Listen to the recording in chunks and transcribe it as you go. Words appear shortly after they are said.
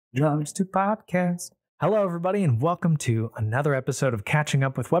Drugs to podcast. Hello, everybody, and welcome to another episode of Catching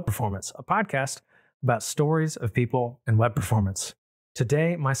Up with Web Performance, a podcast about stories of people in web performance.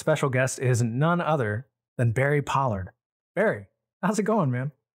 Today, my special guest is none other than Barry Pollard. Barry, how's it going,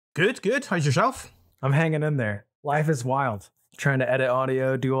 man? Good, good. How's yourself? I'm hanging in there. Life is wild. Trying to edit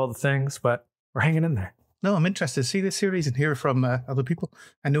audio, do all the things, but we're hanging in there. No, I'm interested to see this series and hear from other people.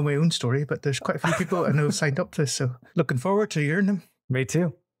 I know my own story, but there's quite a few people I know have signed up to this, so looking forward to hearing them. Me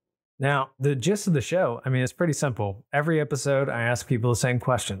too. Now, the gist of the show, it's pretty simple. Every episode, I ask people the same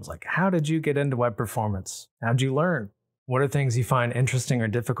questions, like, how did you get into web performance? How'd you learn? What are things you find interesting or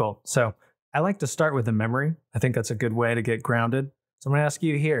difficult? So I like to start with a memory. I think that's a good way to get grounded. So I'm going to ask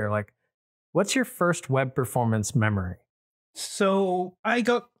you here, what's your first web performance memory? So I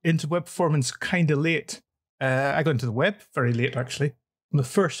got into web performance kind of late. I got into the web very late, actually. In the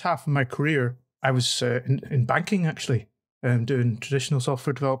first half of my career, I was in banking, actually. Doing traditional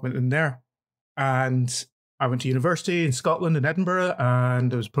software development in there. And I went to university in Scotland, in Edinburgh,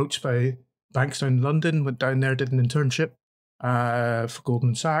 and I was approached by banks down in London, went down there, did an internship for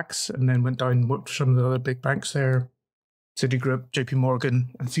Goldman Sachs, and then went down and worked for some of the other big banks there, Citigroup, JP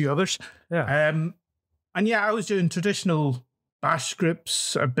Morgan, and a few others. Yeah. And yeah, I was doing traditional bash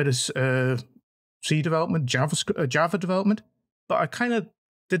scripts, a bit of C development, Java development, but I kind of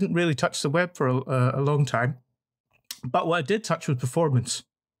didn't really touch the web for a long time. But what I did touch was performance.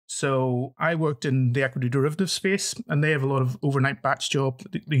 So I worked in the equity derivative space, and they have a lot of overnight batch job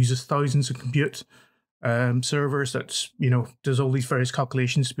that uses thousands of compute servers that, does all these various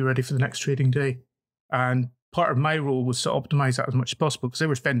calculations to be ready for the next trading day. And part of my role was to optimize that as much as possible because they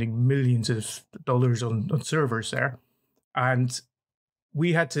were spending millions of dollars on servers there. And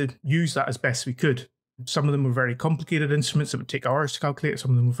we had to use that as best we could. Some of them were very complicated instruments that would take hours to calculate.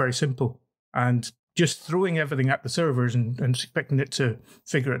 Some of them were very simple. And just throwing everything at the servers and expecting it to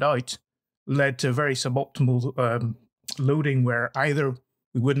figure it out led to very suboptimal loading where either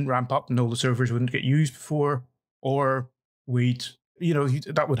we wouldn't ramp up and all the servers wouldn't get used before, or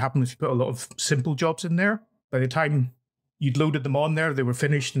that would happen if you put a lot of simple jobs in there. By the time you'd loaded them on there, they were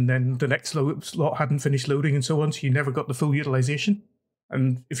finished, and then the next slot hadn't finished loading and so on, so you never got the full utilization.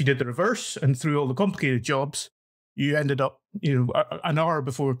 And if you did the reverse and threw all the complicated jobs, you ended up, an hour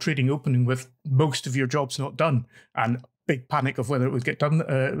before trading opening with most of your jobs not done, and big panic of whether it would get done,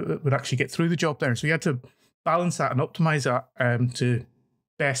 would actually get through the job there. So you had to balance that and optimize that to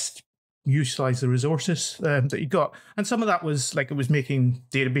best utilize the resources that you got. And some of that was it was making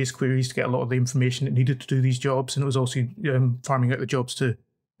database queries to get a lot of the information it needed to do these jobs, and it was also farming out the jobs to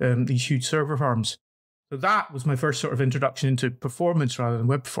these huge server farms. So that was my first sort of introduction into performance rather than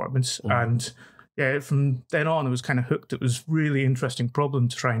web performance. And yeah, from then on, I was kind of hooked. It was really interesting problem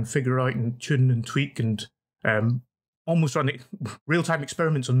to try and figure out and tune and tweak and almost run real-time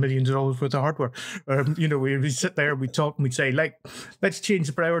experiments on millions of dollars worth of hardware. We sit there, we talk, and we'd say, let's change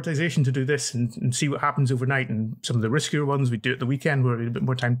the prioritization to do this and see what happens overnight. And some of the riskier ones we'd do at the weekend where we had a bit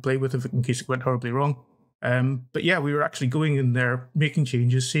more time to play with in case it went horribly wrong. But yeah, we were actually going in there, making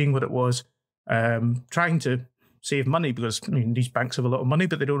changes, seeing what it was, trying to save money because, these banks have a lot of money,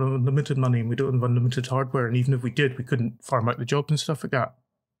 but they don't have unlimited money and we don't have unlimited hardware. And even if we did, we couldn't farm out the jobs and stuff like that.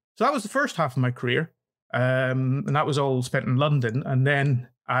 So that was the first half of my career. And that was all spent in London. And then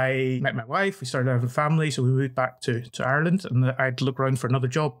I met my wife. We started having a family. So we moved back to Ireland, and I had to look around for another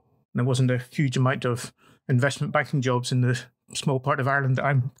job. And there wasn't a huge amount of investment banking jobs in the small part of Ireland that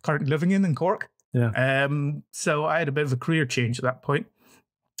I'm currently living in Cork. Yeah. So I had a bit of a career change at that point.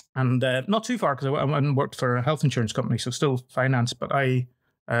 And not too far because I went and worked for a health insurance company, so still finance. But I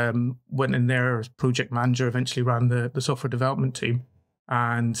went in there as project manager, eventually ran the software development team.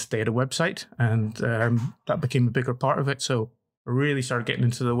 And they had a website, and that became a bigger part of it. So I really started getting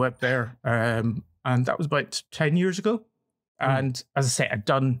into the web there. And that was about 10 years ago. And as I say, I'd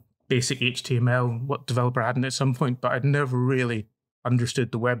done basic HTML, what developer hadn't at some point, but I'd never really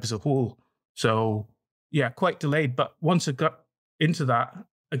understood the web as a whole. So yeah, quite delayed. But once I got into that,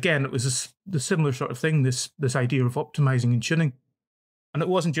 again, it was the similar sort of thing, this idea of optimizing and tuning. And it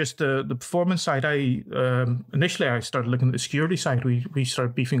wasn't just the performance side. Initially, I started looking at the security side. We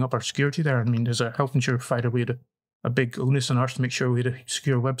started beefing up our security there. As a health insurance provider, we had a big onus on us to make sure we had a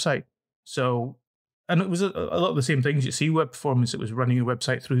secure website. So, and it was a lot of the same things you see web performance. It was running your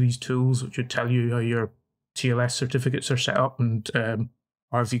website through these tools, which would tell you how your TLS certificates are set up, and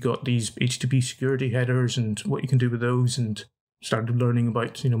or have you got these HTTP security headers and what you can do with those, and started learning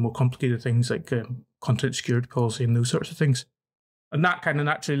about more complicated things like content security policy and those sorts of things. And that kind of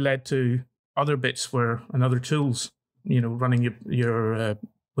naturally led to other bits and other tools, running your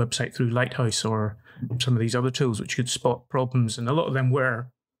website through Lighthouse or some of these other tools which could spot problems. And a lot of them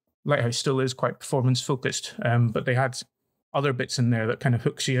were Lighthouse still is quite performance focused, but they had other bits in there that kind of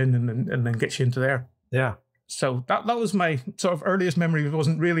hooks you in and then gets you into there. Yeah. So that was my sort of earliest memory. I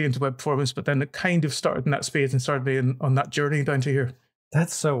wasn't really into web performance, but then it kind of started in that space and started being on that journey down to here.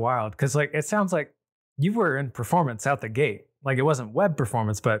 That's so wild. Because like it sounds like you were in performance out the gate. Like it wasn't web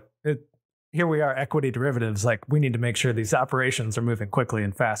performance, but here we are, equity derivatives. Like we need to make sure these operations are moving quickly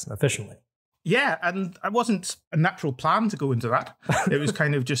and fast and efficiently. Yeah, and I wasn't a natural plan to go into that. It was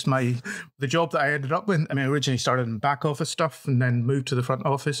kind of just the job that I ended up with. I mean, I originally started in back office stuff and then moved to the front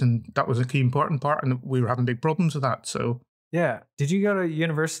office, and that was a key important part, and we were having big problems with that. So yeah. Did you go to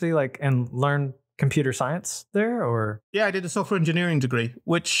university like and learn computer science there, or? Yeah, I did a software engineering degree,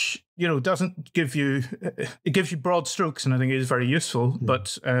 which, doesn't give you, it gives you broad strokes, and I think it is very useful,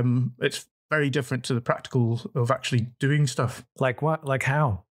 but it's very different to the practical of actually doing stuff. Like what? Like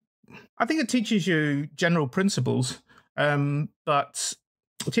how? I think it teaches you general principles, but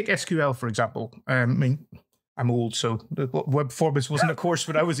take SQL, for example. I mean, I'm old, so web performance wasn't a course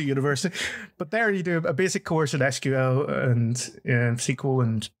when I was at university. But there you do a basic course in SQL and SQL,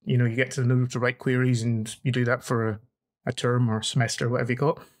 and, you get to know to write queries, and you do that for a term or a semester, whatever you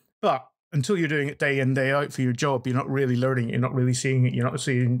call it. But until you're doing it day in, day out for your job, you're not really learning it, you're not really seeing it, you're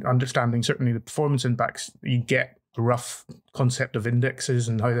not understanding certainly the performance impacts. You get a rough concept of indexes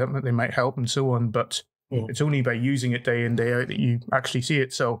and how they might help and so on, but it's only by using it day in, day out that you actually see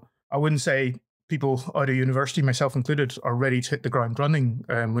it. So I wouldn't say people out of university, myself included, are ready to hit the ground running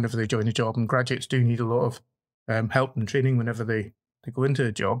whenever they join a job, and graduates do need a lot of help and training whenever they go into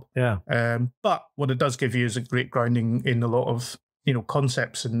a job. Yeah. But what it does give you is a great grounding in a lot of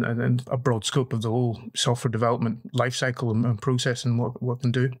concepts and a broad scope of the whole software development lifecycle and process and what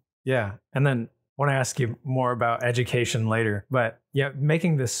can do. Yeah. And then I want to ask you more about education later, but yeah,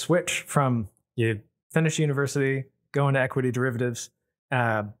 making this switch from you finish university, go into equity derivatives,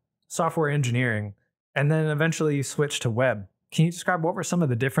 software engineering, and then eventually you switch to web. Can you describe what were some of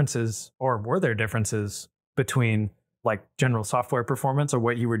the differences, or were there differences between like general software performance or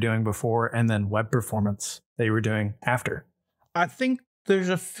what you were doing before and then web performance that you were doing after? I think there's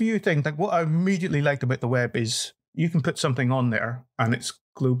a few things. Like what I immediately liked about the web is you can put something on there and it's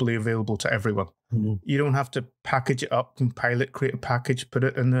globally available to everyone. Mm-hmm. You don't have to package it up, compile it, create a package, put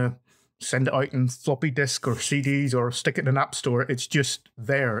it in send it out in floppy disk or CDs or stick it in an app store. It's just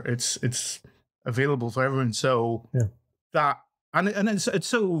there. It's available for everyone. So that, and it's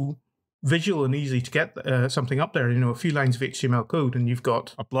so visual and easy to get something up there. A few lines of HTML code, and you've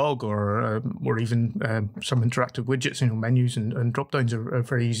got a blog or even some interactive widgets. Menus and drop downs are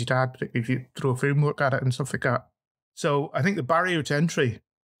very easy to add, particularly if you throw a framework at it and stuff like that. So I think the barrier to entry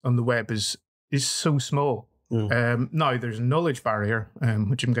on the web is so small. Now there's a knowledge barrier,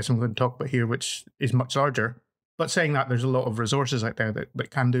 which I'm guessing I'm going to talk about here, which is much larger. But saying that, there's a lot of resources out there that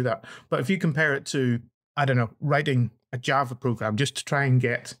can do that. But if you compare it to, I don't know, writing a Java program just to try and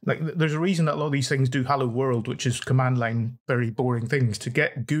get, like, there's a reason that a lot of these things do Hello World, which is command line, very boring things. To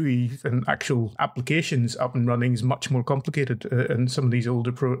get GUI and actual applications up and running is much more complicated. And some of these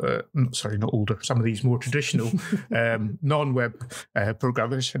some of these more traditional non-web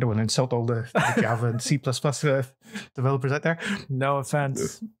programmers, I don't want to insult all the Java and C++ developers out there. No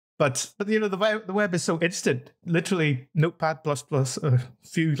offense. But the web is so instant. Literally, Notepad++, a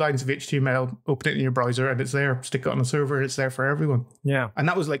few lines of HTML, open it in your browser, and it's there. Stick it on a server, and it's there for everyone. Yeah. And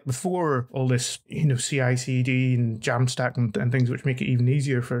that was like before all this, CI/CD and Jamstack and things, which make it even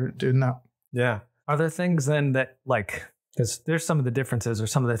easier for doing that. Yeah. Are there things then that, like, because there's some of the differences or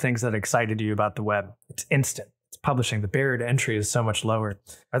some of the things that excited you about the web? It's instant. It's publishing. The barrier to entry is so much lower.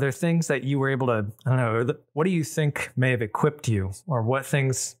 Are there things that you were able to, I don't know, what do you think may have equipped you, or what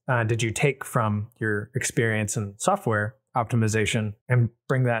things did you take from your experience in software optimization and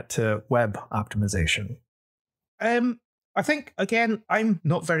bring that to web optimization? I think, again, I'm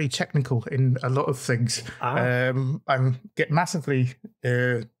not very technical in a lot of things. I get massively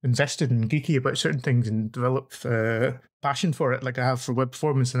invested and geeky about certain things and develop passion for it, like I have for web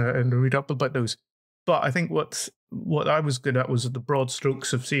performance, and I read up about those. But I think what I was good at was the broad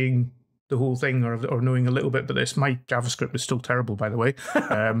strokes of seeing the whole thing or knowing a little bit about this. My JavaScript is still terrible, by the way.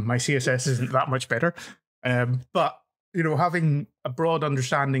 My CSS isn't that much better. But, having a broad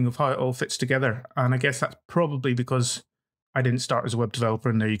understanding of how it all fits together. And I guess that's probably because I didn't start as a web developer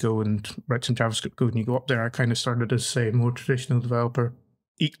and there you go and write some JavaScript code and you go up there. I kind of started as, say, a more traditional developer,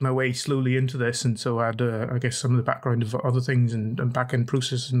 eked my way slowly into this. And so I had, I guess, some of the background of other things and back-end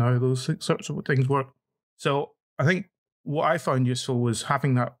processes and how those sorts of things work. So I think what I found useful was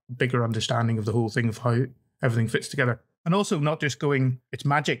having that bigger understanding of the whole thing, of how everything fits together. And also not just going, it's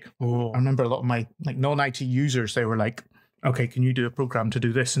magic. I remember a lot of my non-IT users, they were like, okay, can you do a program to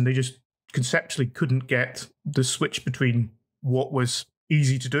do this? And they just conceptually couldn't get the switch between what was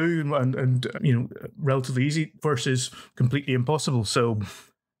easy to do and relatively easy versus completely impossible. So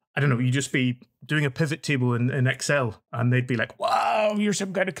I don't know, you just be doing a pivot table in Excel and they'd be like, wow, you're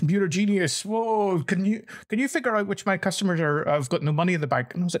some kind of computer genius. Whoa, can you figure out which my customers have got no money in the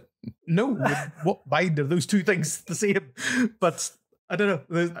bank? And I was like, no, why are those two things the same? But I don't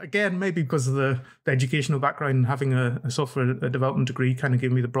know, again, maybe because of the educational background and having a software development degree kind of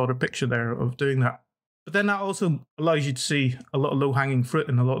gave me the broader picture there of doing that. But then that also allows you to see a lot of low-hanging fruit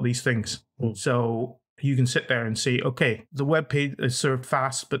in a lot of these things. So you can sit there and say, okay, the web page is served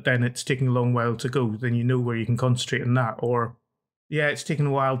fast, but then it's taking a long while to go. Then you know where you can concentrate on that. Or, yeah, it's taking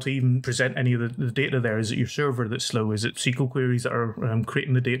a while to even present any of the data there. Is it your server that's slow? Is it SQL queries that are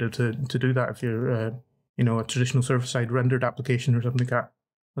creating the data to do that if you're, a traditional server-side rendered application or something like that?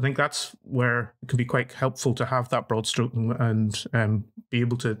 I think that's where it can be quite helpful to have that broad stroke and be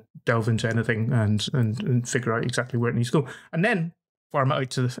able to delve into anything and figure out exactly where it needs to go. And then farm it out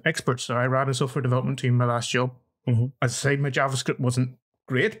to the experts. So I ran a software development team in my last job. As I say, my JavaScript wasn't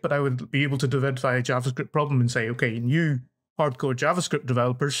great, but I would be able to identify a JavaScript problem and say, okay, you hardcore JavaScript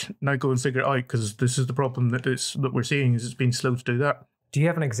developers, now go and figure it out because this is the problem that we're seeing is it's been slow to do that. Do you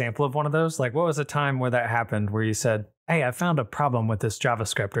have an example of one of those? Like, what was a time where that happened where you said, hey, I found a problem with this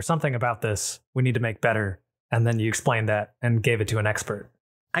JavaScript or something about this we need to make better, and then you explained that and gave it to an expert?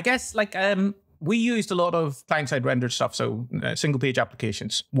 I guess, we used a lot of client-side rendered stuff, so single-page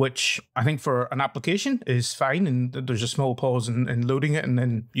applications, which I think for an application is fine, and there's a small pause in loading it, and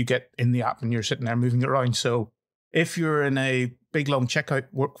then you get in the app and you're sitting there moving it around. So if you're in a big, long checkout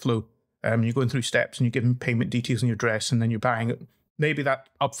workflow, you're going through steps and you're giving payment details on your address, and then you're buying it, maybe that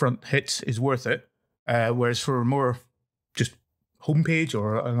upfront hit is worth it. Whereas for a more just homepage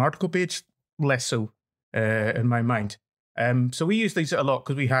or an article page, less so in my mind. So we used these a lot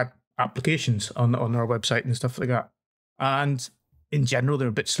because we had applications on our website and stuff like that. And in general, they're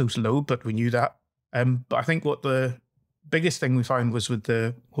a bit slow to load, but we knew that. But I think what the biggest thing we found was with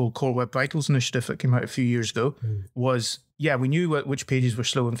the whole Core Web Vitals initiative that came out a few years ago was, we knew which pages were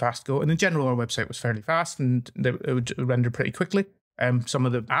slow and fast to go. And in general, our website was fairly fast and it would render pretty quickly. Some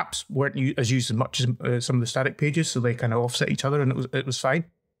of the apps weren't used as much as some of the static pages, so they kind of offset each other and it was fine.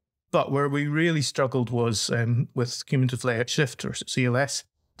 But where we really struggled was with cumulative layout shift or CLS.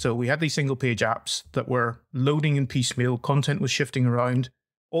 So we had these single page apps that were loading in piecemeal, content was shifting around,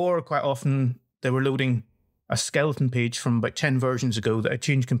 or quite often they were loading a skeleton page from about 10 versions ago that had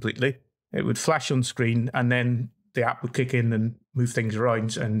changed completely. It would flash on screen and then the app would kick in and move things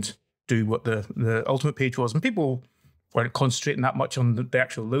around and do what the ultimate page was. And people weren't concentrating that much on the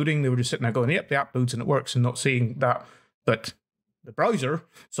actual loading. They were just sitting there going, yep, the app loads and it works, and not seeing that. But the browser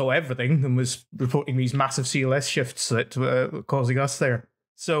saw everything and was reporting these massive CLS shifts that were causing us there.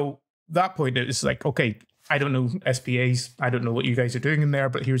 So that point, it's like, okay, I don't know SPAs. I don't know what you guys are doing in there,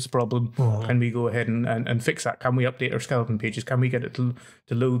 but here's the problem. Can we go ahead and fix that? Can we update our skeleton pages? Can we get it to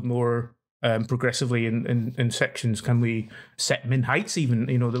load more progressively in sections? Can we set min heights even?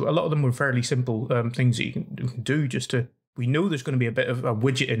 A lot of them were fairly simple things that you can do we know there's going to be a bit of a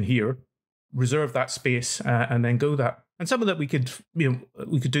widget in here, reserve that space and then go that. And some of that we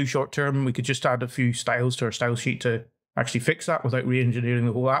could do short term. We could just add a few styles to our style sheet to actually fix that without re-engineering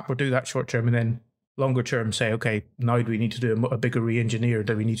the whole app, or do that short term and then longer term say, okay, now do we need to do a bigger re-engineer?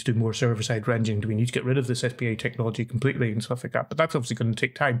 Do we need to do more server-side rendering? Do we need to get rid of this SPA technology completely and stuff like that? But that's obviously going to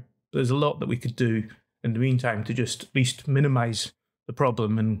take time. There's a lot that we could do in the meantime to just at least minimize the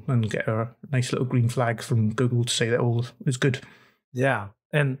problem and get a nice little green flag from Google to say that all is good. Yeah.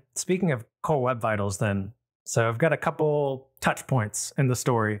 And speaking of Core Web Vitals then, so I've got a couple touch points in the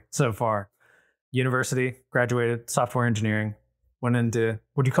story so far. University, graduated software engineering, went into,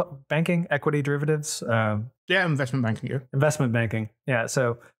 what do you call it? Banking, equity derivatives? Yeah, investment banking. Yeah. Investment banking. Yeah.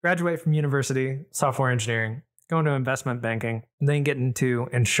 So graduate from university, software engineering, go into investment banking, and then get into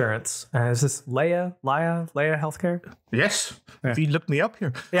insurance. Is this Leia Healthcare? Yes. Yeah. If you looked me up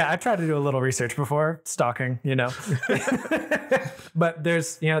here. Yeah, I tried to do a little research before, stalking, But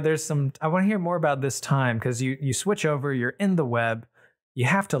there's some, I want to hear more about this time because you switch over, you're in the web, you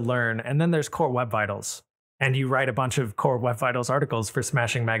have to learn, and then there's Core Web Vitals. And you write a bunch of Core Web Vitals articles for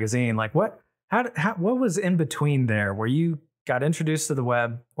Smashing Magazine. Like what was in between there where you got introduced to the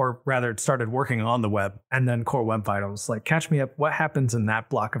web, or rather started working on the web, and then Core Web Vitals? Like, catch me up. What happens in that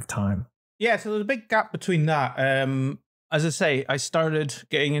block of time? Yeah, so there's a big gap between that. As I say, I started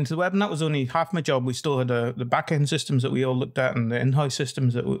getting into the web, and that was only half my job. We still had the back-end systems that we all looked at and the in-house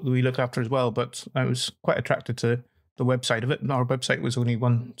systems that we looked after as well. But I was quite attracted to the website of it. And our website was only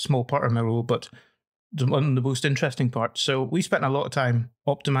one small part of my role, but one of the most interesting parts. So we spent a lot of time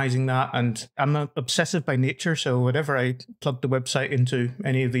optimizing that, and I'm obsessive by nature. So whenever I plugged the website into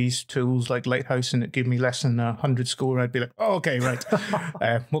any of these tools like Lighthouse and it gave me less than 100 score, I'd be like, oh, okay, right.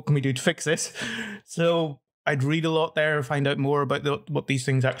 What can we do to fix this? So I'd read a lot there, find out more about what these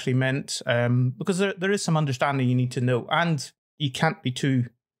things actually meant, because there is some understanding you need to know, and you can't be too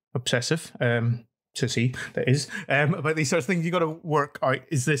obsessive. To see that is about these sorts of things. You got to work out,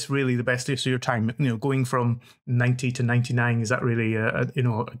 is this really the best use of your time? Going from 90 to 99, is that really a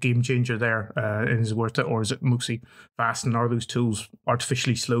game changer there? Is it worth it, or is it mostly fast, and are those tools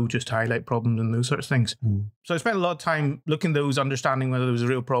artificially slow just to highlight problems and those sorts of things? So I spent a lot of time looking at those, understanding whether there was a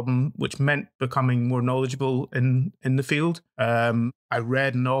real problem, which meant becoming more knowledgeable in the field. I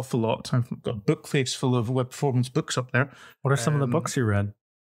read an awful lot. I've got a bookcase full of web performance books up there. What are some of the books you read?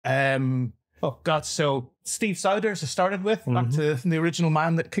 Oh, God. So Steve Souders I started with, back to the original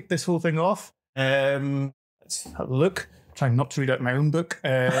man that kicked this whole thing off. Let's have a look. Trying not to read out my own book.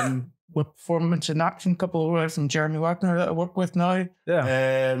 Web Performance in Action, couple from Jeremy Wagner that I work with now.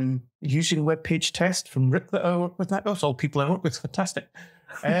 Yeah. Usually Web Page Test from Rick that I work with now. That's all people I work with. Fantastic.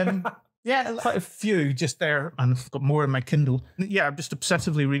 Yeah, quite a few just there, and I've got more in my Kindle. Yeah, I'm just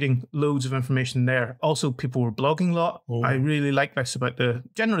obsessively reading loads of information there. Also, people were blogging a lot. I really like this about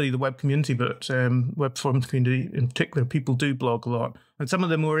generally the web community, but web performance community in particular, people do blog a lot. And some of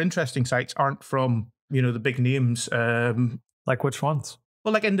the more interesting sites aren't from, the big names. Like which ones?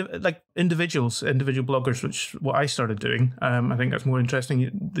 Well, like individual bloggers, which what I started doing. I think that's more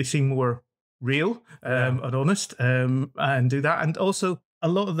interesting. They seem more real and honest and do that. And also, a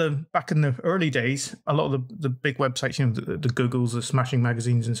lot of them, back in the early days, a lot of the big websites, the Googles, the Smashing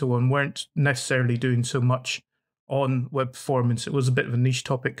Magazines and so on, weren't necessarily doing so much on web performance. It was a bit of a niche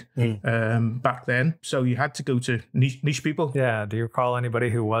topic back then. So you had to go to niche people. Yeah. Do you recall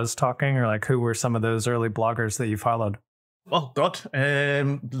anybody who was talking, or like who were some of those early bloggers that you followed? Oh, God.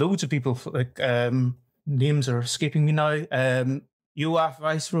 Loads of people. Like names are escaping me now. UAF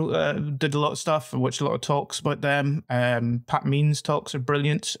Vice did a lot of stuff. I watched a lot of talks about them. Pat Means talks are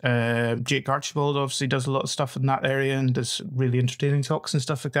brilliant. Jake Archibald obviously does a lot of stuff in that area and does really entertaining talks and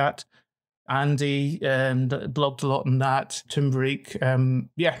stuff like that. Andy blogged a lot on that. Tim Varick.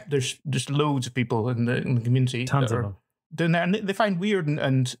 Yeah, there's just loads of people in the community. Tons of them. Doing there, and they find weird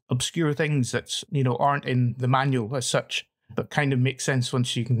and obscure things that aren't in the manual as such, but kind of makes sense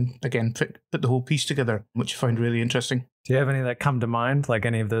once you can again put the whole piece together, which I find really interesting. Do you have any that come to mind, like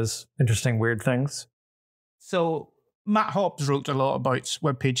any of those interesting weird things? So Matt Hobbs wrote a lot about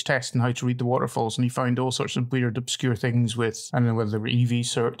web page test and how to read the waterfalls, and he found all sorts of weird, obscure things with, I don't know whether they were EV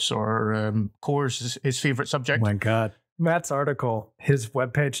certs or cores is his favorite subject. Oh my God. Matt's article, his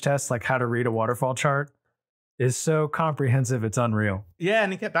web page test, like how to read a waterfall chart, is so comprehensive, it's unreal. Yeah,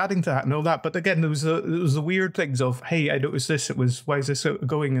 and he kept adding to that and all that. But again, there was the weird things of, hey, I noticed this. It was, why is this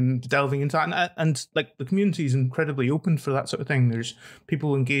going, and delving into that. And like the community is incredibly open for that sort of thing. There's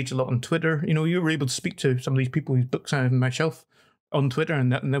people engage a lot on Twitter. You were able to speak to some of these people whose books are on my shelf on Twitter,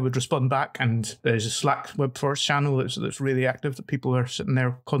 and they would respond back. And there's a Slack Web Force channel that's really active, that people are sitting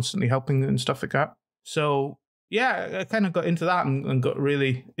there constantly helping and stuff like that. So yeah, I kind of got into that and got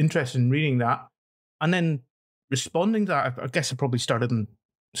really interested in reading that. And then responding to that, I guess I probably started in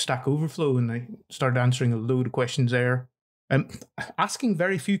Stack Overflow, and I started answering a load of questions there. Asking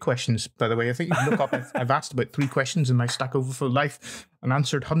very few questions, by the way. I think you can look up, I've asked about 3 questions in my Stack Overflow life and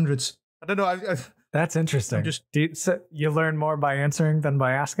answered hundreds. I don't know. That's interesting. So you learn more by answering than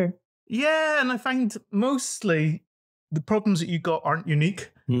by asking? Yeah, and I find mostly the problems that you got aren't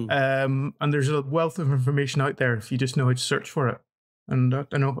unique. And there's a wealth of information out there if you just know how to search for it. And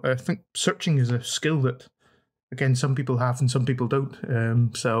I think searching is a skill that, again, some people have and some people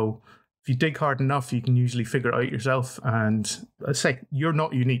don't. So if you dig hard enough, you can usually figure it out yourself. And I say, you're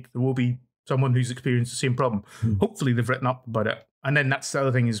not unique. There will be someone who's experienced the same problem. Hopefully they've written up about it. And then that's the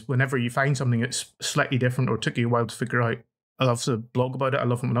other thing, is whenever you find something that's slightly different or took you a while to figure out, I love to blog about it. I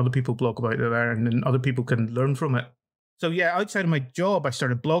love it when other people blog about it there, and then other people can learn from it. So yeah, outside of my job, I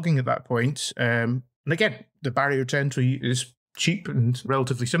started blogging at that point. And again, the barrier to entry is cheap and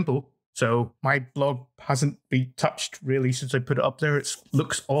relatively simple. So my blog hasn't been touched really since I put it up there. It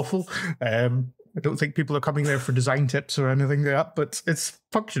looks awful. I don't think people are coming there for design tips or anything like that, but it's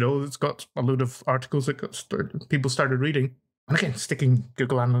functional. It's got a load of articles that people started reading. And again, sticking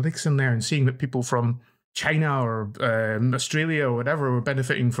Google Analytics in there and seeing that people from China or Australia or whatever were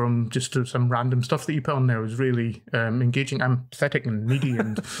benefiting from just some random stuff that you put on there was really engaging. I'm pathetic and needy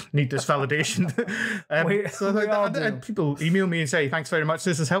and need this validation. And people email me and say, thanks very much,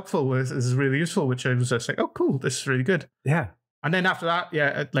 this is helpful, this is really useful, which I was just like, oh cool, this is really good. Yeah. And then after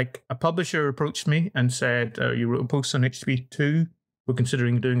that, like a publisher approached me and said, you wrote a post on HTTP2. We're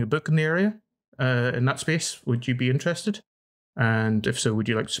considering doing a book in the area, in that space. Would you be interested? And if so, would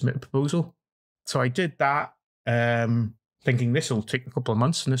you like to submit a proposal? So I did that, thinking this will take a couple of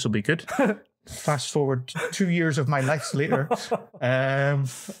months and this will be good. Fast forward 2 years of my life later, I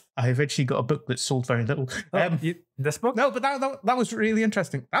eventually got a book that sold very little. This book? No, but that was really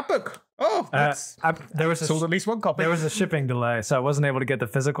interesting. That book. Oh, there was sold at least one copy. There was a shipping delay, so I wasn't able to get the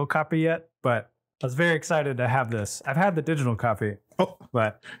physical copy yet, but I was very excited to have this. I've had the digital copy. Oh,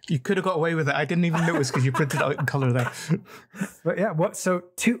 but you could have got away with it. I didn't even notice because you printed it out in color there. But yeah, what? So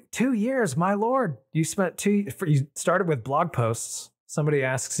 2 years, my lord. You spent you started with blog posts. Somebody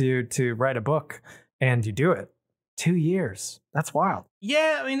asks you to write a book, and you do it. 2 years. That's wild.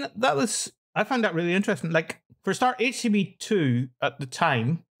 Yeah, I mean, I found that really interesting. Like, for a start, HTTP2 at the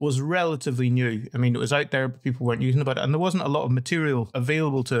time was relatively new. I mean, it was out there, but people weren't using about it, and there wasn't a lot of material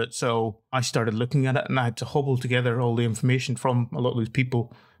available to it. So I started looking at it, and I had to hobble together all the information from a lot of those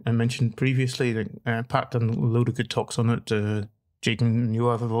people I mentioned previously. Pat done a load of good talks on it. Jake and you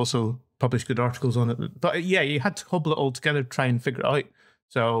have also published good articles on it. But yeah, you had to hobble it all together to try and figure it out.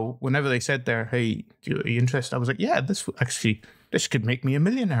 So whenever they said there, hey, are you interested? I was like, yeah, this could make me a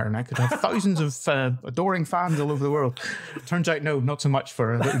millionaire and I could have thousands of adoring fans all over the world. Turns out, no, not so much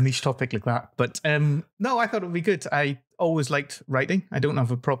for a little niche topic like that. But no, I thought it would be good. I always liked writing. I don't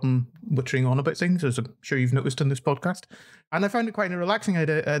have a problem wittering on about things, as I'm sure you've noticed in this podcast. And I found it quite relaxing. I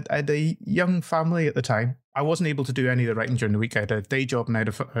had a young family at the time. I wasn't able to do any of the writing during the week. I had a day job and I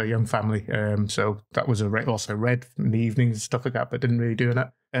had a young family. So that was also read in the evenings and stuff like that, but didn't really do it.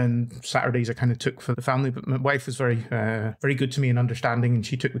 And Saturdays I kind of took for the family. But my wife was very good to me and understanding, and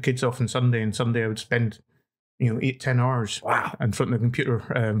she took the kids off on Sunday. And Sunday I would spend 8-10 hours in front of the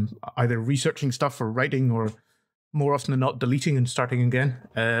computer, either researching stuff or writing, or more often than not deleting and starting again.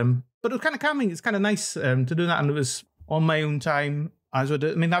 But it was kind of calming. It's kind of nice to do that, and it was on my own time. I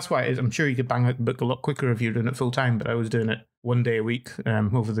mean, that's why it is. I'm sure you could bang out the book a lot quicker if you're doing it full time, but I was doing it 1 day a week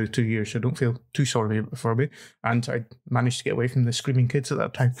over the 2 years, so don't feel too sorry for me. And I managed to get away from the screaming kids at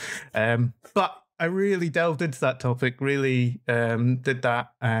that time. But I really delved into that topic, really did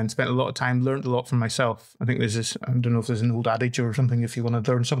that, and spent a lot of time, learned a lot from myself. I think there's this, I don't know if there's an old adage or something, if you want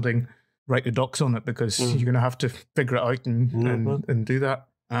to learn something, write the docs on it, because you're going to have to figure it out and do that.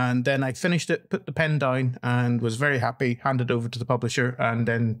 And then I finished it, put the pen down, and was very happy, handed over to the publisher, and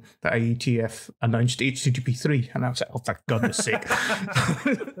then the IETF announced HTTP3, and I was like, oh, for goodness sake.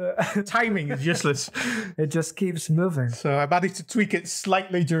 Timing is useless. It just keeps moving. So I managed to tweak it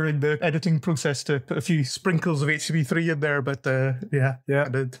slightly during the editing process to put a few sprinkles of HTTP3 in there, but yeah, I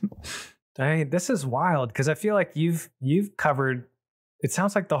did. Dang, this is wild, because I feel like you've covered, it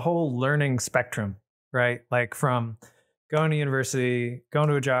sounds like the whole learning spectrum, right? Like from going to university, going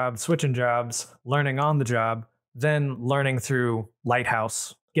to a job, switching jobs, learning on the job, then learning through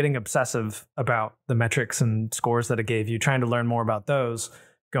Lighthouse, getting obsessive about the metrics and scores that it gave you, trying to learn more about those,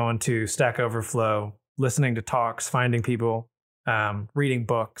 going to Stack Overflow, listening to talks, finding people, reading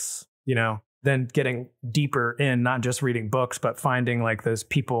books, then getting deeper in, not just reading books, but finding like those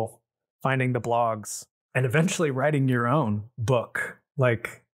people, finding the blogs, and eventually writing your own book.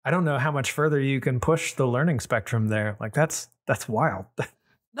 Like, I don't know how much further you can push the learning spectrum there. Like that's wild.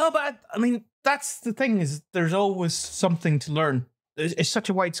 No, but I mean, that's the thing, is there's always something to learn. It's such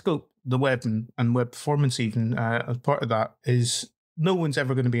a wide scope, the web and web performance even, as part of that, is no one's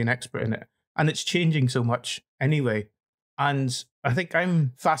ever going to be an expert in it. And it's changing so much anyway. And I think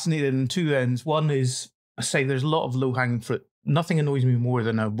I'm fascinated in two ends. One is, I say there's a lot of low-hanging fruit. Nothing annoys me more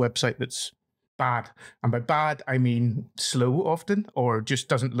than a website that's bad. And by bad, I mean slow often, or just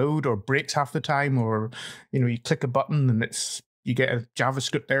doesn't load, or breaks half the time, or you click a button and you get a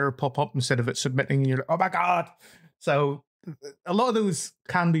JavaScript error pop up instead of it submitting, and you're like, oh my God. So a lot of those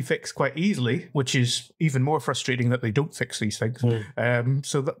can be fixed quite easily, which is even more frustrating that they don't fix these things.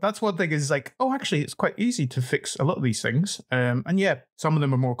 So that's one thing, is like, oh, actually, it's quite easy to fix a lot of these things. And yeah, some of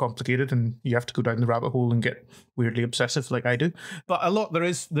them are more complicated and you have to go down the rabbit hole and get weirdly obsessive like I do. But a lot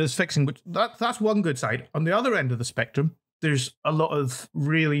there's fixing, which that's one good side. On the other end of the spectrum, there's a lot of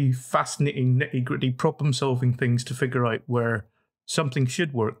really fascinating nitty-gritty problem-solving things to figure out where something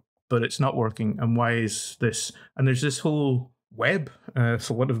should work, but it's not working, and why is this? And there's this whole web,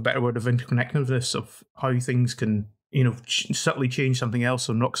 for want of a better word, of interconnectedness of how things can, subtly change something else,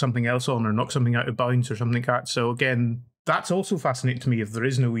 or knock something else on, or knock something out of bounds, or something like that. So again, that's also fascinating to me. If there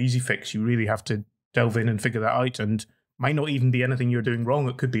is no easy fix, you really have to delve in and figure that out. And might not even be anything you're doing wrong.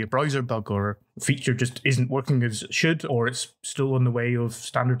 It could be a browser bug, or a feature just isn't working as it should, or it's still on the way of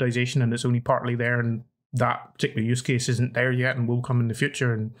standardization and it's only partly there, and that particular use case isn't there yet and will come in the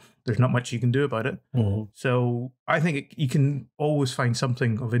future, and there's not much you can do about it. So I think you can always find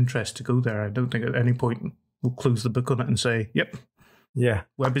something of interest to go there. I don't think at any point we'll close the book on it and say, yep,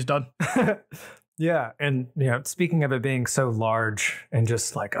 web is done. Yeah. And, speaking of it being so large and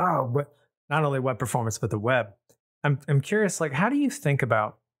just like, not only web performance, but the web, I'm curious, like, how do you think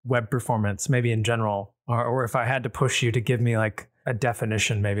about web performance, maybe in general, or if I had to push you to give me like a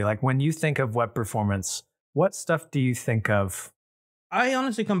definition, maybe like when you think of web performance, what stuff do you think of? I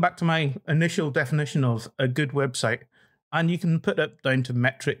honestly come back to my initial definition of a good website, and you can put it down to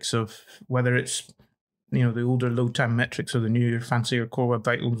metrics of whether it's, the older load time metrics or the newer, fancier core web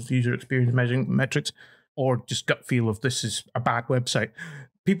vitals, user experience measuring metrics, or just gut feel of this is a bad website.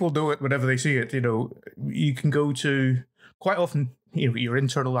 People know it whenever they see it. You can go to quite often, your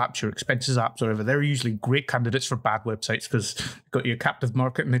internal apps, your expenses apps, whatever. They're usually great candidates for bad websites because they've got your captive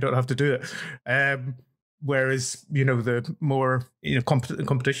market and they don't have to do it. Whereas, the more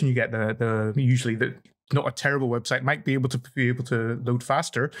competition you get, the usually the not a terrible website might be able to load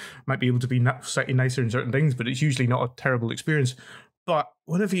faster, might be able to be slightly nicer in certain things, but it's usually not a terrible experience. But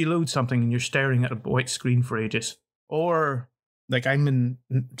whenever you load something and you're staring at a white screen for ages, or like I'm in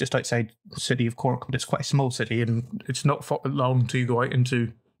just outside the city of Cork, but it's quite a small city and it's not long till you go out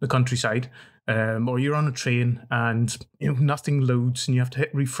into the countryside, or you're on a train and nothing loads and you have to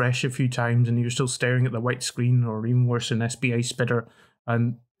hit refresh a few times and you're still staring at the white screen, or even worse, an SBI spitter,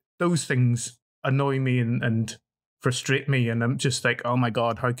 and those things annoy me and frustrate me, and I'm just like, oh my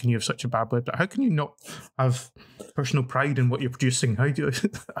god, how can you have such a bad website? How can you not have personal pride in what you're producing? How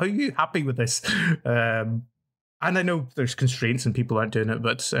are you happy with this? And I know there's constraints and people aren't doing it,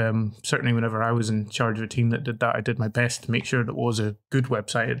 but certainly whenever I was in charge of a team that did that, I did my best to make sure that it was a good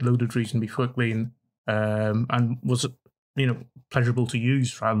website. It loaded reasonably quickly and was pleasurable to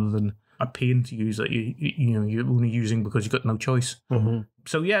use rather than a pain to use that you're only using because you've got no choice.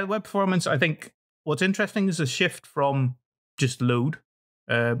 So yeah, web performance, I think what's interesting is a shift from just load,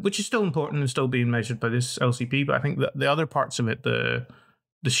 which is still important and still being measured by this LCP, but I think that the other parts of it, the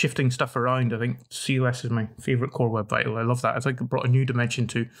shifting stuff around, I think CLS is my favorite core web vital. I love that. I think it brought a new dimension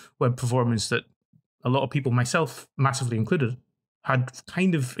to web performance that a lot of people, myself massively included, had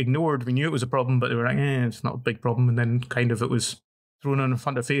kind of ignored. We knew it was a problem, but they were like, it's not a big problem. And then kind of it was thrown in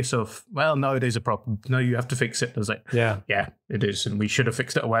front of face of, well, now it is a problem. Now you have to fix it. I was like, yeah, it is. And we should have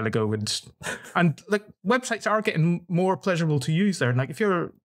fixed it a while ago. And like websites are getting more pleasurable to use there. And like if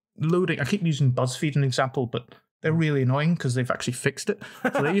you're loading, I keep using BuzzFeed as an example, but they're really annoying because they've actually fixed it.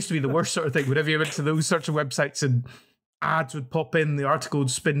 So they used to be the worst sort of thing. Whenever you went to those sorts of websites and ads would pop in, the article would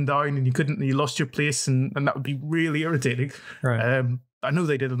spin down and you lost your place, and that would be really irritating. Right. I know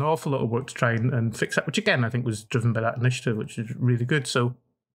they did an awful lot of work to try and fix that, which again, I think was driven by that initiative, which is really good. So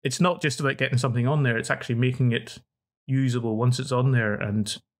it's not just about getting something on there, it's actually making it usable once it's on there.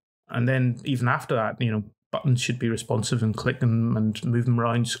 And then even after that, buttons should be responsive and clicking and moving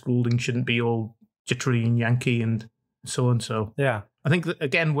around, scrolling shouldn't be all jittery and yanky and so on. So yeah, I think that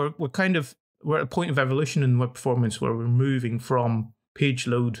again, we're at a point of evolution in web performance where we're moving from page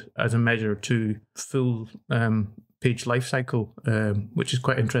load as a measure to full page lifecycle, which is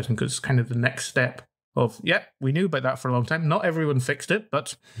quite interesting because it's kind of the next step of, we knew about that for a long time. Not everyone fixed it,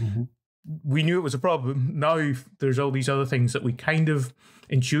 but we knew it was a problem. Now there's all these other things that we kind of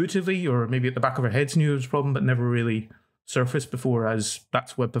intuitively, or maybe at the back of our heads, knew it was a problem, but never really surfaced before as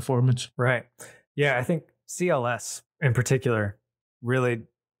that's web performance. Right. Yeah, I think CLS in particular, really,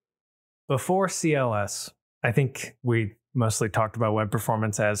 before CLS, I think we mostly talked about web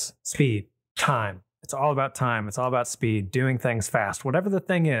performance as speed, time. It's all about time. It's all about speed, doing things fast. Whatever the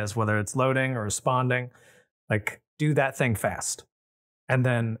thing is, whether it's loading or responding, like do that thing fast. And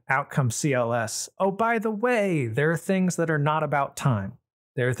then out comes CLS. Oh, by the way, there are things that are not about time.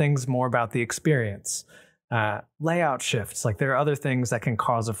 There are things more about the experience. Layout shifts, like there are other things that can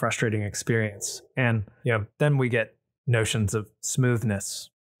cause a frustrating experience. And then we get notions of smoothness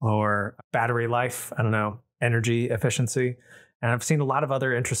or battery life, I don't know, energy efficiency. And I've seen a lot of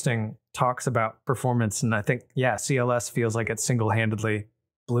other interesting talks about performance. And I think, CLS feels like it single-handedly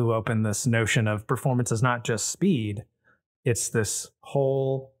blew open this notion of performance is not just speed. It's this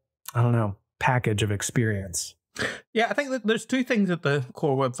whole, package of experience. Yeah, I think that there's two things that the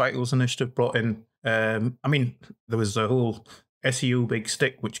Core Web Vitals initiative brought in. There was a whole SEO big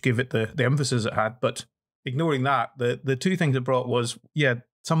stick, which gave it the emphasis it had. But ignoring that, the two things it brought was,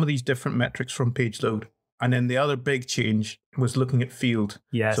 some of these different metrics from page load. And then the other big change was looking at field.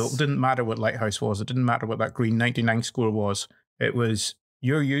 Yes. So it didn't matter what Lighthouse was. It didn't matter what that green 99 score was. It was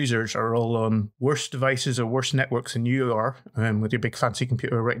your users are all on worse devices or worse networks than you are, with your big fancy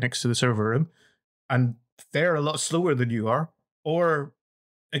computer right next to the server room. and they're a lot slower than you are. Or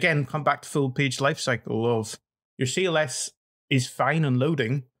again, come back to full page lifecycle of your CLS is fine on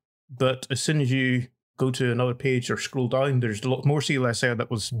loading, but as soon as you go to another page or scroll down, there's a lot more CLS there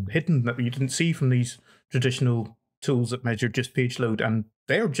that was hidden that you didn't see from these traditional tools that measure just page load, and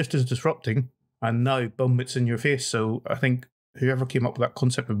they're just as disrupting. And now, boom, it's in your face. So I think whoever came up with that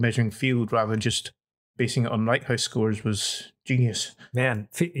concept of measuring field rather than just basing it on Lighthouse scores was genius. Man,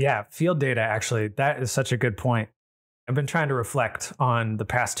 yeah, field data, actually, that is such a good point. I've been trying to reflect on the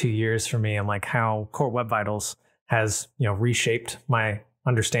past 2 years for me and like how Core Web Vitals has, reshaped my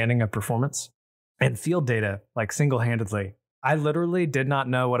understanding of performance. And field data, like single-handedly, I literally did not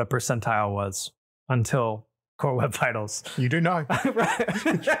know what a percentile was until Core Web Vitals. You do know.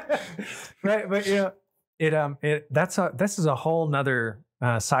 Right. But this is a whole nother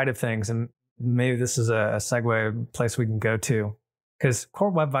side of things. And maybe this is a segue place we can go to, because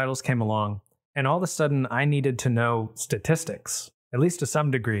Core Web Vitals came along and all of a sudden I needed to know statistics, at least to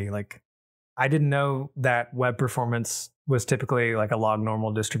some degree. Like I didn't know that web performance was typically like a log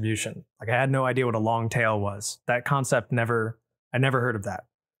normal distribution. Like I had no idea what a long tail was. That concept I never heard of that.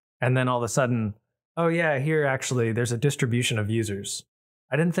 And then all of a sudden, oh yeah, here actually there's a distribution of users.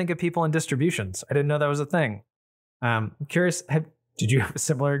 I didn't think of people in distributions. I didn't know that was a thing. I'm curious, did you have a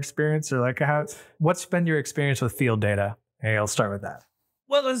similar experience, or like what's been your experience with field data? Hey, I'll start with that.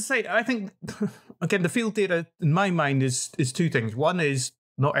 Well, as I say, I think, again, the field data in my mind is two things. One is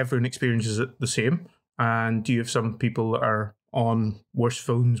not everyone experiences it the same. And you have some people that are on worse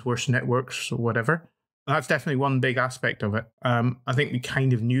phones, worse networks, or whatever. That's definitely one big aspect of it. I think we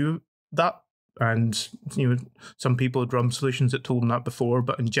kind of knew that. And, some people had run solutions that told them that before.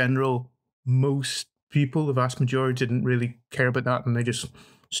 But in general, most people, the vast majority, didn't really care about that. And they just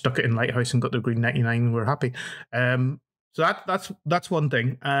stuck it in Lighthouse and got their green 99 and were happy. So that's one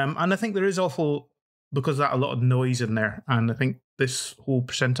thing. And I think there is because of that, a lot of noise in there. And I think this whole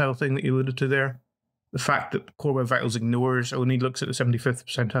percentile thing that you alluded to there, the fact that Core Web Vitals only looks at the 75th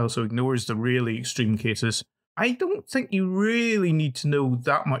percentile, so ignores the really extreme cases. I don't think you really need to know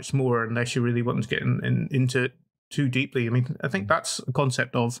that much more unless you really want to get into it too deeply. I mean, I think that's a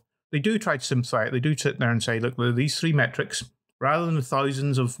concept of, they do try to simplify it. They do sit there and say, look, there are these 3 metrics, rather than the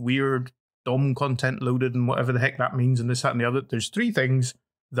thousands of weird DOM content loaded and whatever the heck that means and this, that, and the other. There's 3 things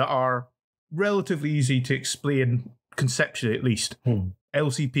that are relatively easy to explain, conceptually at least.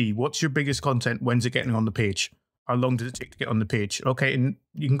 LCP, what's your biggest content? When's it getting on the page? How long does it take to get on the page? Okay, and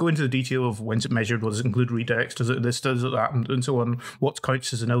you can go into the detail of when's it measured, what does it include redirects, does it this, does it that, and so on. What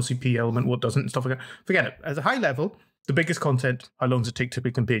counts as an LCP element, what doesn't, and stuff like that. Forget it. At a high level, the biggest content, how long does it take to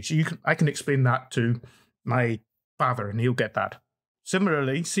pick on page? I can explain that to my father and he'll get that.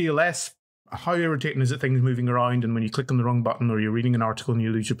 Similarly, CLS, how irritating is it things moving around and when you click on the wrong button or you're reading an article and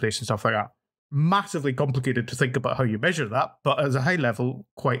you lose your place and stuff like that. Massively complicated to think about how you measure that, but as a high level,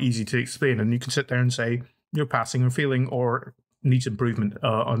 quite easy to explain. And you can sit there and say you're passing or failing or needs improvement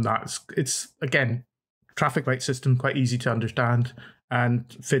on that. It's again, traffic light system, quite easy to understand.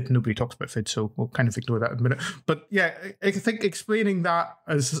 And FID, nobody talks about FID, so we'll kind of ignore that in a minute. But yeah, I think explaining that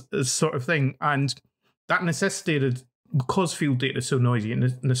as sort of thing, and that necessitated, because field data is so noisy,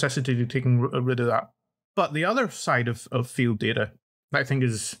 it necessitated taking rid of that. But the other side of field data, I think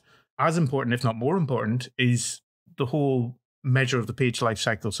is as important, if not more important, is the whole measure of the page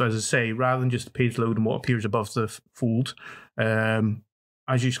lifecycle. So as I say, rather than just the page load and what appears above the fold,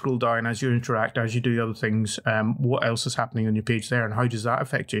 as you scroll down, as you interact, as you do other things, what else is happening on your page there and how does that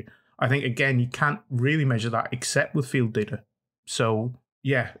affect you? I think, again, you can't really measure that except with field data. So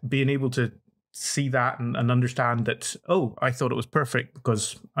yeah, being able to see that and understand that, oh, I thought it was perfect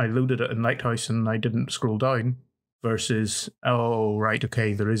because I loaded it in Lighthouse and I didn't scroll down, versus, oh, right,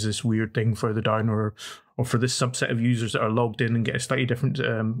 okay, there is this weird thing further down, or for this subset of users that are logged in and get a slightly different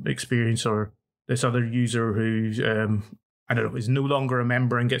experience, or this other user who, I don't know, is no longer a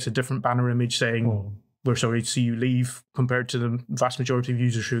member and gets a different banner image saying, we're sorry to see you leave, compared to the vast majority of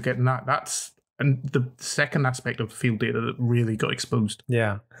users who are getting that. That's and the second aspect of field data that really got exposed.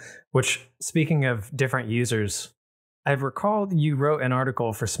 Yeah, which, speaking of different users, I recall you wrote an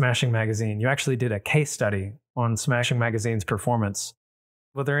article for Smashing Magazine. You actually did a case study on Smashing Magazine's performance.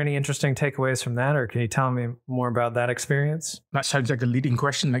 Were there any interesting takeaways from that, or can you tell me more about that experience? That sounds like a leading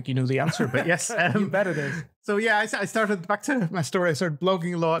question, like you know the answer, but yes. You bet it is. So yeah, I started, back to my story, I started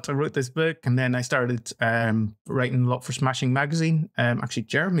blogging a lot, I wrote this book, and then I started writing a lot for Smashing Magazine. Actually,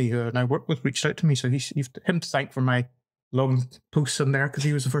 Jeremy, who I work with, reached out to me, so you've him to thank for my long posts on there because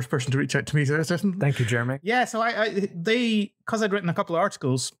he was the first person to reach out to me. Thank you, Jeremy. Yeah, so because I'd written a couple of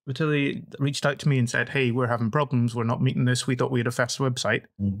articles, Vitali reached out to me and said, "Hey, we're having problems. We're not meeting this. We thought we had a fast website.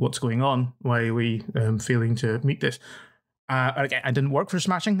 What's going on? Why are we failing to meet this?" Again, I didn't work for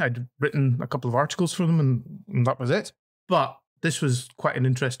Smashing. I'd written a couple of articles for them, and that was it. But this was quite an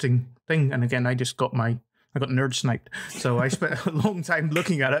interesting thing. And again, I got nerd sniped. So I spent a long time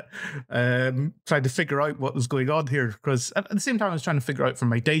looking at it, trying to figure out what was going on here. Because at the same time, I was trying to figure out for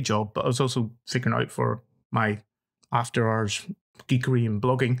my day job, but I was also figuring out for my after hours geekery and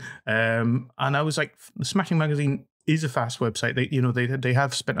blogging. And I was like, the Smashing Magazine is a fast website. They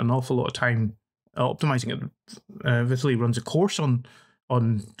have spent an awful lot of time optimizing it. Vitali runs a course on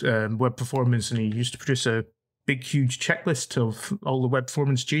web performance, and he used to produce a big, huge checklist of all the web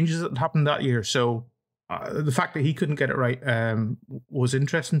performance changes that happened that year. So the fact that he couldn't get it right was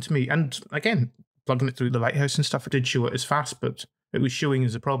interesting to me. And again, plugging it through the Lighthouse and stuff, it did show it as fast, but it was showing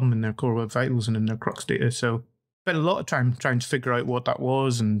as a problem in their core web vitals and in their crux data. So spent a lot of time trying to figure out what that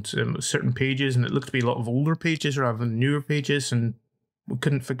was and certain pages, and it looked to be a lot of older pages rather than newer pages, and we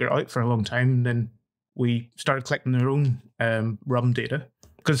couldn't figure it out for a long time. And then we started collecting their own RUM data,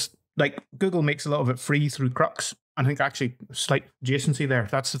 because like Google makes a lot of it free through Crux. I think actually slight adjacency there.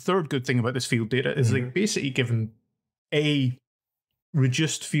 That's the third good thing about this field data is they've basically given a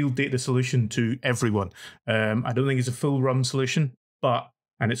reduced field data solution to everyone. I don't think it's a full RUM solution,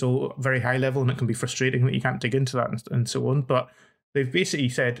 and it's all very high level, and it can be frustrating that you can't dig into that and so on. But they've basically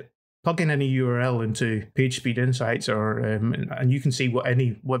said, plug in any URL into PageSpeed Insights, and you can see what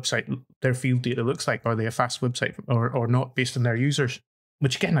any website, their field data looks like. Are they a fast website or not based on their users?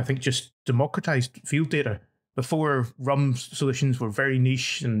 Which again, I think just democratized field data. Before, RUM solutions were very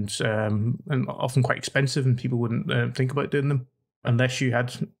niche and often quite expensive, and people wouldn't think about doing them unless you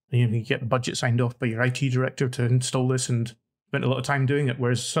had you get the budget signed off by your IT director to install this and spent a lot of time doing it.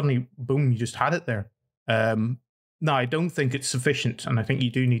 Whereas suddenly, boom, you just had it there. No, I don't think it's sufficient, and I think you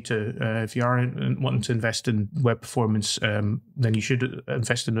do need to, if you are wanting to invest in web performance, then you should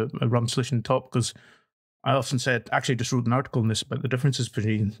invest in a RUM solution on top, because I often said, actually just wrote an article on this about the differences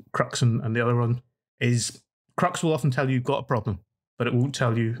between Crux and the other one, is Crux will often tell you you've got a problem, but it won't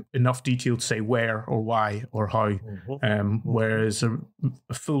tell you enough detail to say where or why or how, whereas a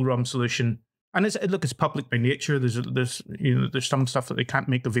full RUM solution, and it's public by nature. There's some stuff that they can't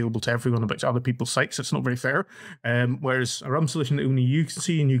make available to everyone about other people's sites. It's not very fair. Whereas a RUM solution that only you can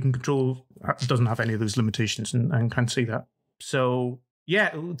see and you can control doesn't have any of those limitations, and can't see that. So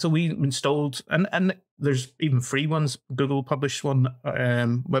yeah, so we installed, and there's even free ones. Google published one,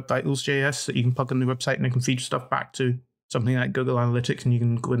 Web Vitals JS, that you can plug in the website and it can feed stuff back to something like Google Analytics, and you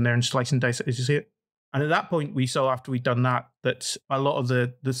can go in there and slice and dice it as you see it. And at that point, we saw after we'd done that a lot of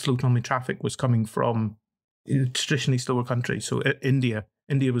the slow-tummy traffic was coming from traditionally slower countries. So India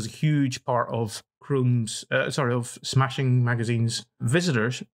was a huge part of of Smashing Magazine's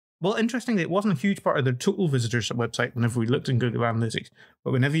visitors. Well, interestingly, it wasn't a huge part of their total visitors to the website whenever we looked in Google Analytics.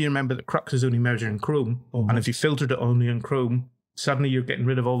 But whenever you remember that Crux is only measured in Chrome, and if you filtered it only in Chrome, suddenly you're getting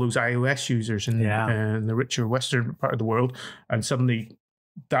rid of all those iOS users in the richer Western part of the world, and suddenly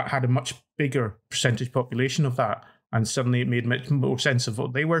that had a much bigger percentage population of that, and suddenly it made much more sense of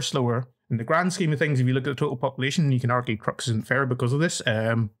what they were slower. In the grand scheme of things, if you look at the total population, you can argue Crux isn't fair because of this,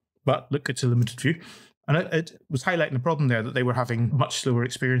 but look, it's a limited view. And it was highlighting the problem there that they were having much slower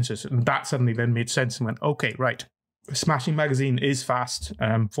experiences, and that suddenly then made sense and went, okay, right, Smashing Magazine is fast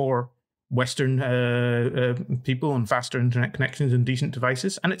for Western people on faster internet connections and decent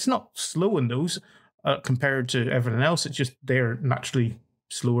devices, and it's not slow in those compared to everything else. It's just they're naturally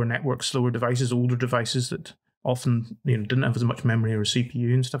slower networks, slower devices, older devices that often didn't have as much memory or a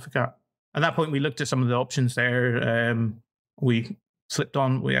CPU and stuff like that. At that point, we looked at some of the options there. We flipped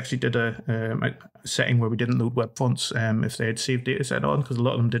on. We actually did a setting where we didn't load web fonts if they had saved data set on, because a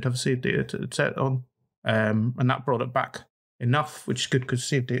lot of them did have saved data set on, and that brought it back enough, which is good because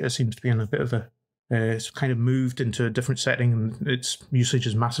saved data seems to be in a bit of it's kind of moved into a different setting, and its usage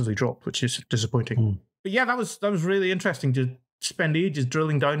has massively dropped, which is disappointing. But yeah, that was really interesting to spend ages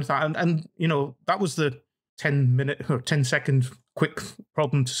drilling down to that, and that was the 10-minute or 10-second quick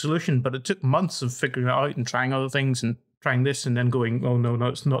problem to solution, but it took months of figuring it out and trying other things and trying this and then going, oh no,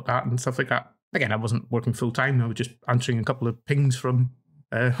 it's not that, and stuff like that. Again, I wasn't working full time. I was just answering a couple of pings from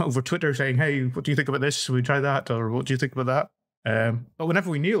over Twitter saying, hey, what do you think about this? Should we try that? Or what do you think about that? But whenever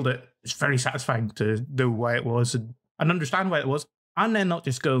we nailed it, it's very satisfying to know why it was and understand why it was, and then not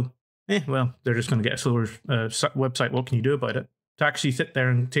just go, well, they're just going to get a slower website. What can you do about it? To actually sit there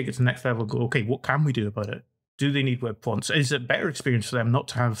and take it to the next level and go, okay, what can we do about it? Do they need web fonts? Is it a better experience for them not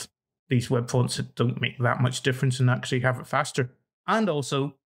to have these web fonts that don't make that much difference and actually have it faster. And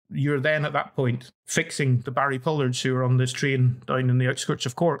also, you're then at that point fixing the Barry Pollards who are on this train down in the outskirts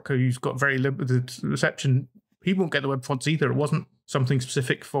of Cork, who's got very limited reception. He won't get the web fonts either. It wasn't something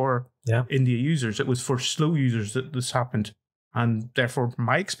specific for India users. It was for slow users that this happened. And therefore,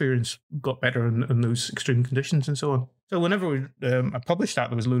 my experience got better in those extreme conditions and so on. So whenever I published that,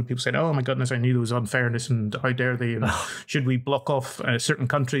 there was a load of people saying, oh my goodness, I knew there was unfairness and how dare they, and should we block off certain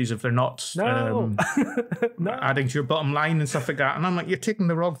countries if they're not adding to your bottom line and stuff like that. And I'm like, you're taking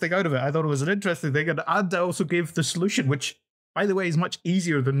the wrong thing out of it. I thought it was an interesting thing. And I also gave the solution, which, by the way, is much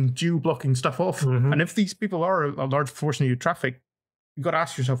easier than geo-blocking stuff off. Mm-hmm. And if these people are a large proportion of your traffic, you've got to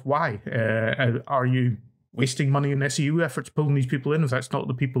ask yourself, why? Are you wasting money on SEO efforts pulling these people in if that's not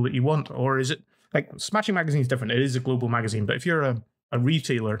the people that you want? Or is it, like, Smashing Magazine is different. It is a global magazine. But if you're a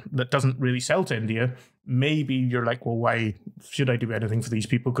retailer that doesn't really sell to India, maybe you're like, well, why should I do anything for these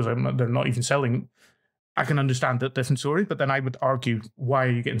people? Because they're not even selling. I can understand that different story, but then I would argue, why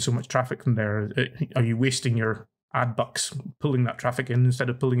are you getting so much traffic from there? Are you wasting your ad bucks pulling that traffic in instead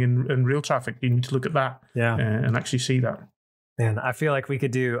of pulling in real traffic? You need to look at that and actually see that. Man, I feel like we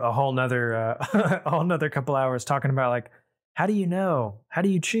could do a whole nother couple hours talking about, like, how do you know? How do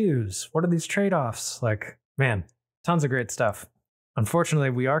you choose? What are these trade-offs? Like, man, tons of great stuff. Unfortunately,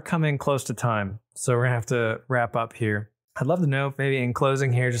 we are coming close to time, so we're gonna have to wrap up here. I'd love to know, maybe in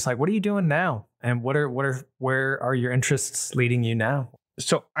closing here, just like, what are you doing now? And where are your interests leading you now?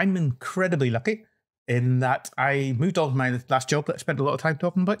 So I'm incredibly lucky in that I moved on to my last job that I spent a lot of time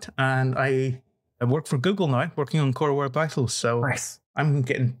talking about, and I work for Google now, working on Core Web Vitals. So nice. I'm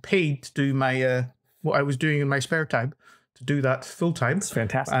getting paid to do my what I was doing in my spare time, to do that full time. It's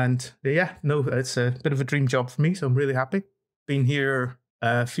fantastic. And it's a bit of a dream job for me, so I'm really happy. Been here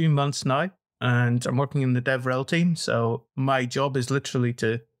a few months now, and I'm working in the DevRel team. So my job is literally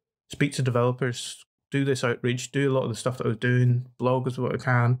to speak to developers, do this outreach, do a lot of the stuff that I was doing, blog as what I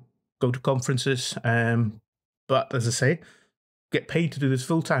can, go to conferences. But as I say, get paid to do this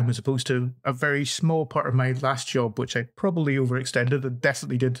full time as opposed to a very small part of my last job, which I probably overextended and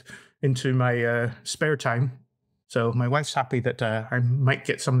definitely did into my spare time. So my wife's happy that I might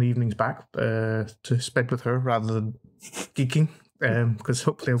get some of the evenings back to spend with her rather than geeking, because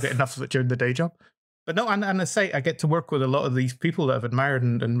hopefully I'll get enough of it during the day job. But no, and I say I get to work with a lot of these people that I've admired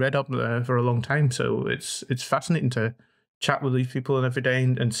and read up for a long time. So it's fascinating to chat with these people every day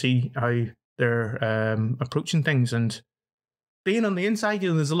and see how they're approaching things. And being on the inside,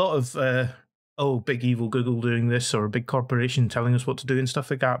 there's a lot of, big evil Google doing this, or a big corporation telling us what to do and stuff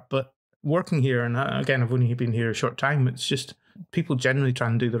like that. But working here, and again, I've only been here a short time, it's just people generally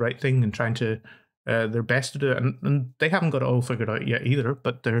trying to do the right thing and trying to their best to do it. And they haven't got it all figured out yet either,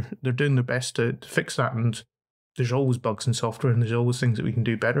 but they're doing their best to fix that. And there's always bugs in software, and there's always things that we can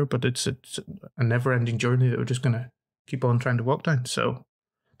do better, but it's a never-ending journey that we're just going to keep on trying to walk down. So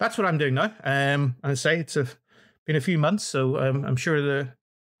that's what I'm doing now. I say it's been a few months, so I'm sure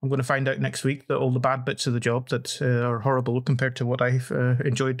I'm going to find out next week that all the bad bits of the job that are horrible compared to what I've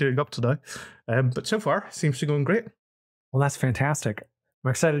enjoyed doing up to now. But so far, it seems to be going great. Well, that's fantastic. I'm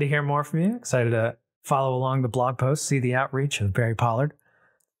excited to hear more from you. Excited to follow along the blog post, see the outreach of Barry Pollard.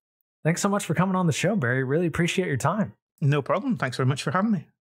 Thanks so much for coming on the show, Barry. Really appreciate your time. No problem. Thanks very much for having me.